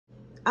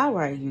All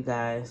right, you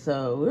guys.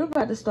 So we're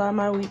about to start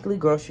my weekly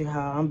grocery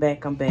haul. I'm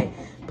back.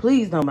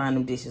 Please don't mind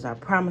them dishes. I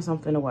promise I'm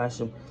finna wash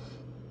them.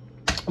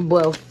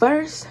 Well,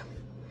 first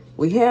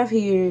we have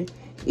here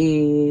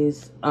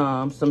is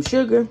some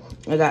sugar.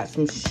 I got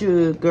some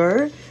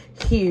sugar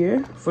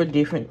here for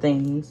different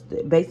things.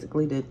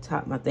 Basically to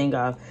top my thing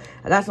off.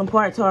 I got some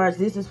part-tarts.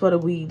 This is for the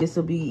week. This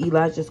will be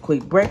Elijah's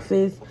quick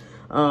breakfast.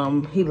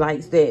 He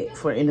likes that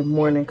for in the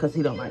morning because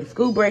he don't like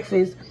school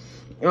breakfast.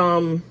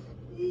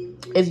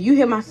 If you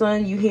hear my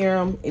son, you hear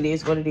him. It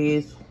is what it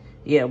is.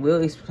 Yeah,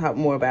 we'll talk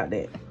more about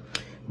that.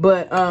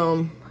 But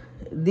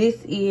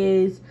this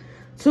is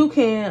 2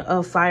 cans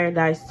of fire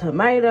diced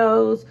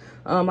tomatoes.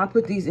 I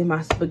put these in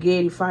my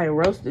spaghetti, fire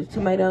roasted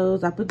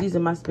tomatoes. I put these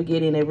in my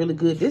spaghetti and they're really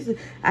good.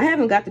 I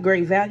haven't got the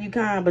great value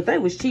kind, but they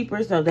was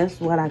cheaper, so that's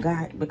what I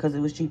got because it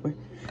was cheaper.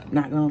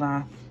 Not gonna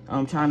lie.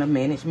 I'm trying to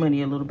manage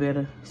money a little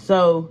better.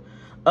 So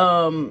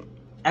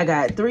I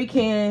got 3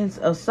 cans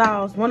of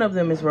sauce. One of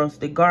them is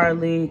roasted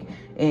garlic,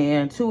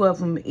 and 2 of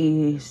them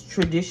is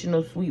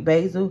traditional sweet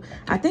basil.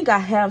 I think I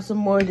have some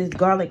more of this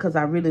garlic because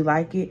I really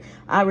like it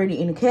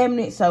already in the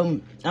cabinet. So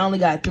I only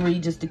got 3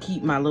 just to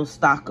keep my little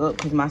stock up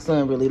because my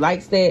son really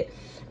likes that.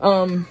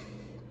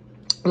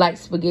 Like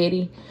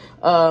spaghetti.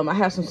 I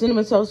have some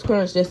Cinnamon Toast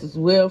Crunch just as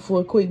well for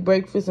a quick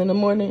breakfast in the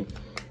morning.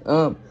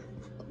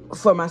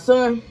 For my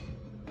son,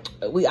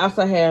 we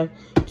also have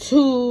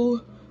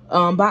 2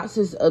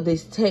 boxes of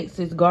this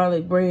Texas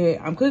garlic bread.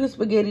 I'm cooking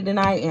spaghetti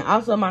tonight, and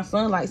also my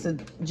son likes to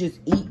just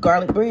eat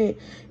garlic bread,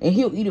 and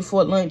he'll eat it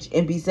for lunch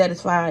and be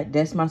satisfied.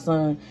 That's my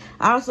son.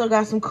 I also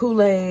got some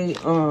Kool-Aid.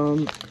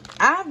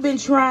 I've been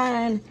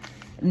trying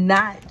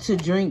not to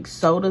drink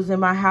sodas in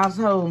my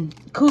household.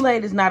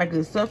 Kool-Aid is not a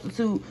good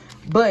substitute,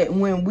 but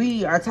when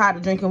we are tired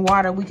of drinking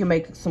water, we can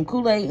make some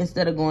Kool-Aid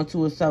instead of going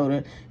to a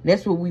soda.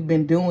 That's what we've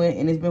been doing,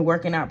 and it's been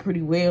working out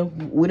pretty well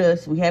with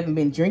us. We haven't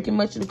been drinking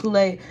much of the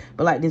Kool-Aid,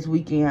 but like this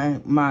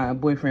weekend, my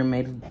boyfriend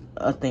made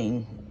a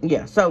thing.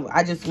 Yeah, so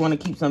I just want to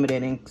keep some of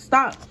that in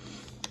stock.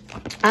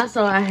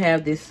 Also, I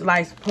have this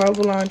sliced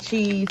provolone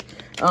cheese,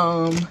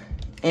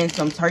 and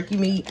some turkey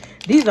meat.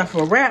 These are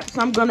for wraps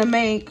I'm gonna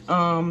make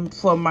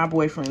for my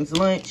boyfriend's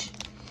lunch.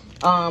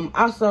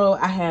 Also,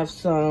 I have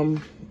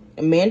some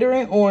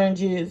mandarin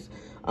oranges.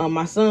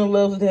 My son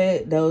loves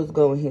that. Those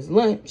go in his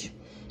lunch,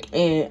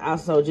 and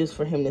also just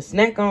for him to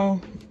snack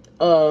on.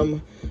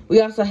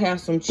 We also have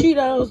some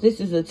Cheetos.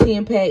 This is a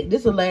 10-pack.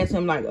 This will last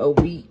him like a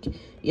week.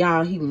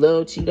 Y'all, he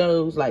loves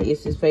Cheetos. Like,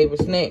 it's his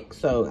favorite snack.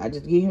 So I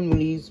just give him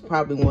these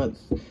probably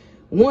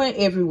one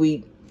every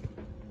week.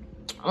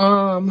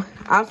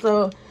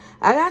 Also,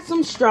 I got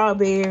some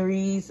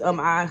strawberries.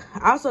 I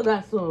also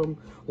got some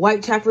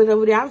white chocolate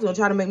over there. I was gonna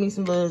try to make me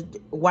some little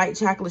white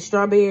chocolate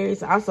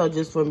strawberries, also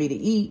just for me to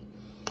eat.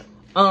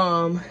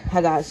 I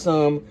got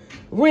some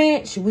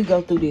ranch. We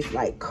go through this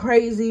like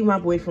crazy. My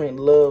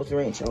boyfriend loves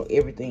ranch on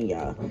everything,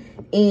 y'all.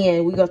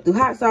 And we go through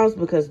hot sauce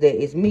because that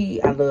is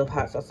me. I love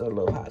hot sauce. I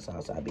love hot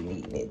sauce. I've been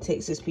eating it.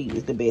 Texas Pete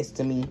is the best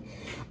to me.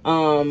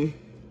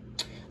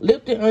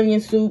 Lipton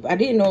onion soup. I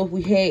didn't know if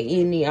we had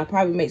any. I'll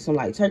probably make some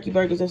like turkey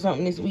burgers or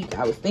something this week.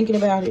 I was thinking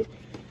about it.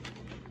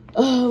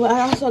 Oh,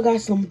 I also got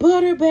some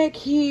butter back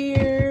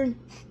here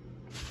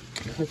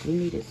because we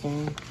needed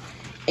some.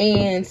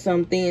 And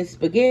some thin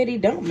spaghetti.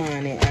 Don't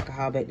mind that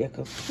alcohol back there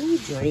because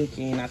who's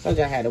drinking? I told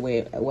you I had a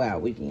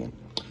wild weekend.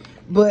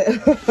 But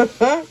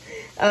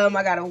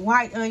I got a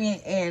white onion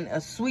and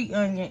a sweet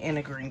onion and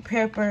a green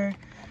pepper.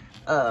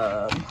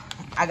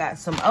 I got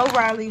some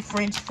O'Reilly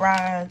French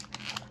fries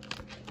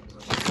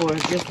for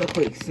just a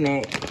quick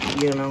snack,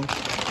 you know.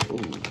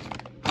 Ooh.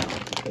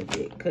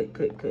 Cut.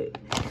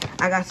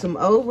 I got some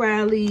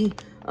O'Reilly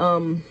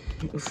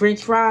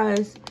French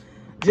fries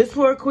just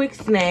for a quick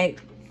snack.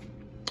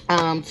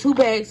 2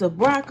 bags of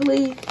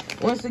broccoli.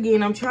 Once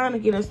again, I'm trying to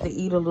get us to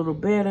eat a little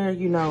better,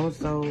 you know,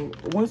 so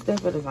one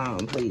step at a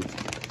time, please.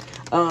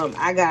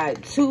 I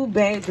got 2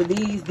 bags of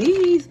these.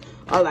 These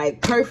are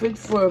like perfect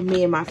for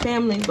me and my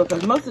family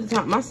because most of the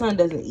time my son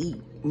doesn't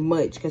eat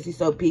much because he's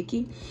so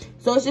picky.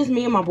 So it's just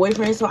me and my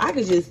boyfriend, so I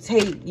could just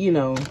take, you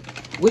know,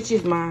 which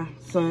is my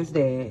son's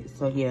dad.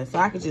 So yeah, so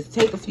I could just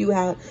take a few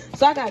out.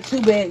 So I got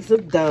 2 bags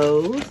of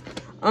those.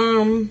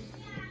 I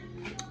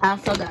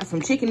also got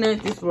some chicken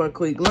nuggets for a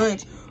quick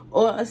lunch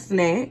or a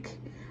snack.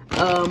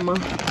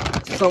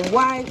 Some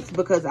wipes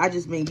because I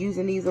just been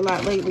using these a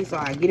lot lately, so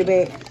I get it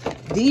back.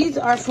 These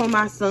are for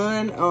my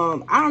son.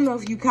 I don't know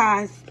if you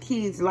guys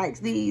kids likes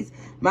these.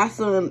 My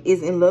son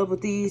is in love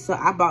with these, so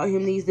I bought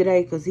him these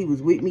today because he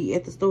was with me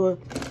at the store.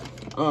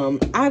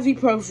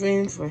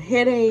 Ibuprofen for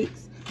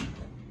headaches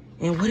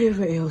and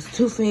whatever else,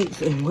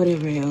 toothaches and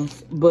whatever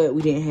else, but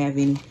we didn't have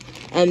any.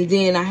 And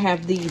then I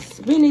have these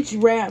spinach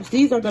wraps.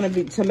 These are going to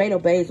be tomato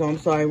basil,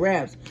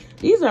 wraps.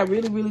 These are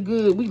really, really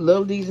good. We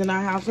love these in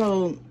our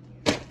household.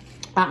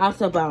 I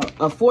also bought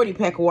a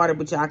 40-pack of water,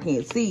 but y'all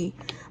can't see.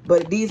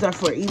 But these are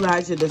for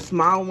Elijah, the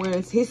small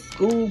ones. His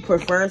school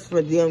prefers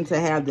for them to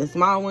have the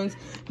small ones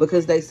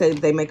because they say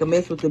that they make a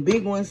mess with the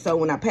big ones. So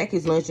when I pack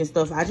his lunch and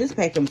stuff, I just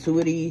pack him 2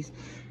 of these.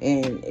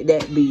 And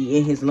that be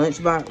in his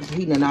lunchbox.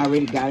 He done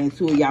already got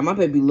into it. Y'all, my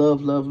baby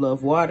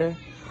love water.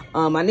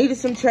 I needed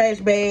some trash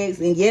bags.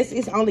 And yes,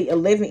 it's only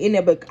 11 in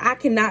there, but I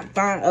cannot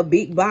find a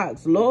big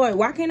box. Lord,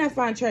 why can't I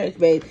find trash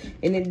bags?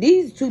 And then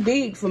these too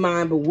big for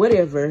mine, but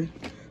whatever.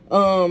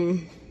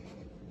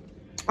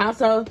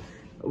 Also,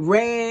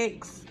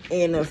 rags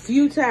and a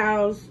few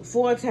towels,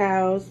 4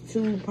 towels,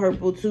 2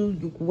 purple, 2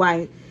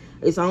 white.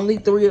 It's only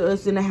 3 of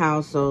us in the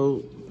house,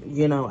 so,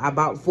 you know, I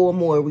bought 4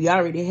 more. We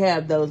already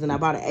have those, and I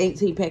bought an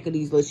 18-pack of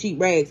these little sheet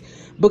rags,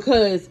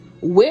 because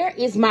where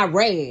is my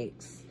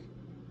rags?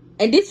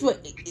 And this,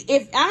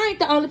 if I ain't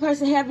the only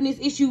person having this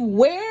issue,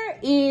 where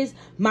is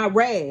my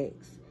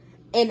rags?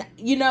 And,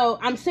 you know,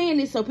 I'm saying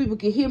this so people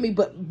can hear me,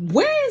 but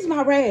where is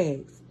my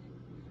rags?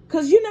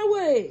 Because you know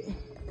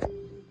what?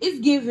 It's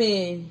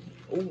giving,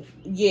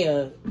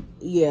 yeah,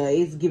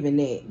 it's giving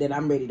that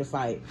I'm ready to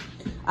fight.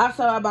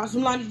 Also, I bought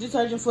some laundry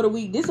detergent for the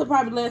week. This will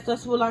probably last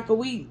us for like a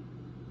week.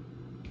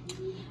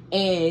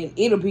 And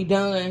it'll be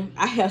done.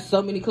 I have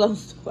so many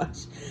clothes to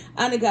wash.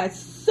 I done got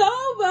so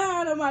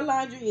behind on my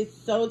laundry. It's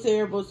so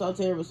terrible, so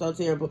terrible, so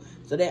terrible.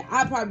 So that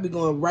I'll probably be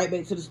going right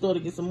back to the store to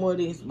get some more of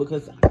this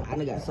because I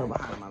done got so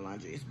behind on my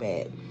laundry. It's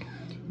bad.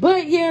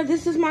 But yeah,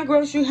 this is my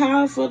grocery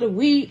haul for the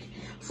week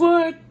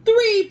for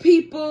 3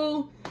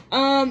 people.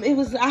 It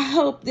was, I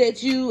hope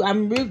that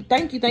I'm really,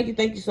 thank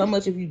you so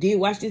much if you did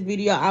watch this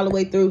video all the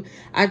way through.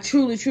 I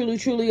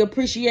truly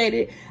appreciate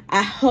it.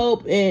 I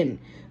hope and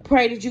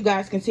pray that you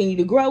guys continue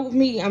to grow with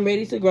me. I'm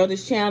ready to grow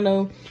this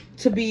channel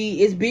to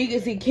be as big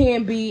as it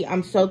can be.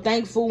 I'm so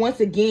thankful. Once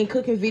again,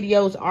 cooking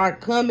videos are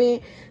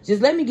coming.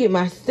 Just let me get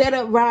my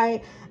setup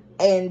right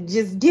and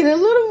just get a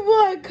little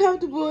more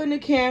comfortable in the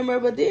camera.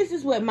 But this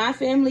is what my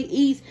family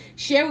eats.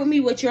 Share with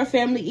me what your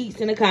family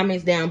eats in the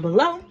comments down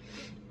below.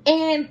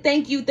 And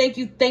thank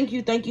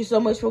you so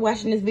much for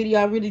watching this video.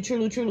 I really,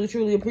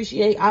 truly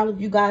appreciate all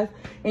of you guys.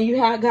 And you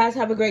guys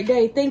have a great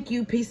day. Thank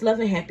you. Peace, love,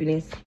 and happiness.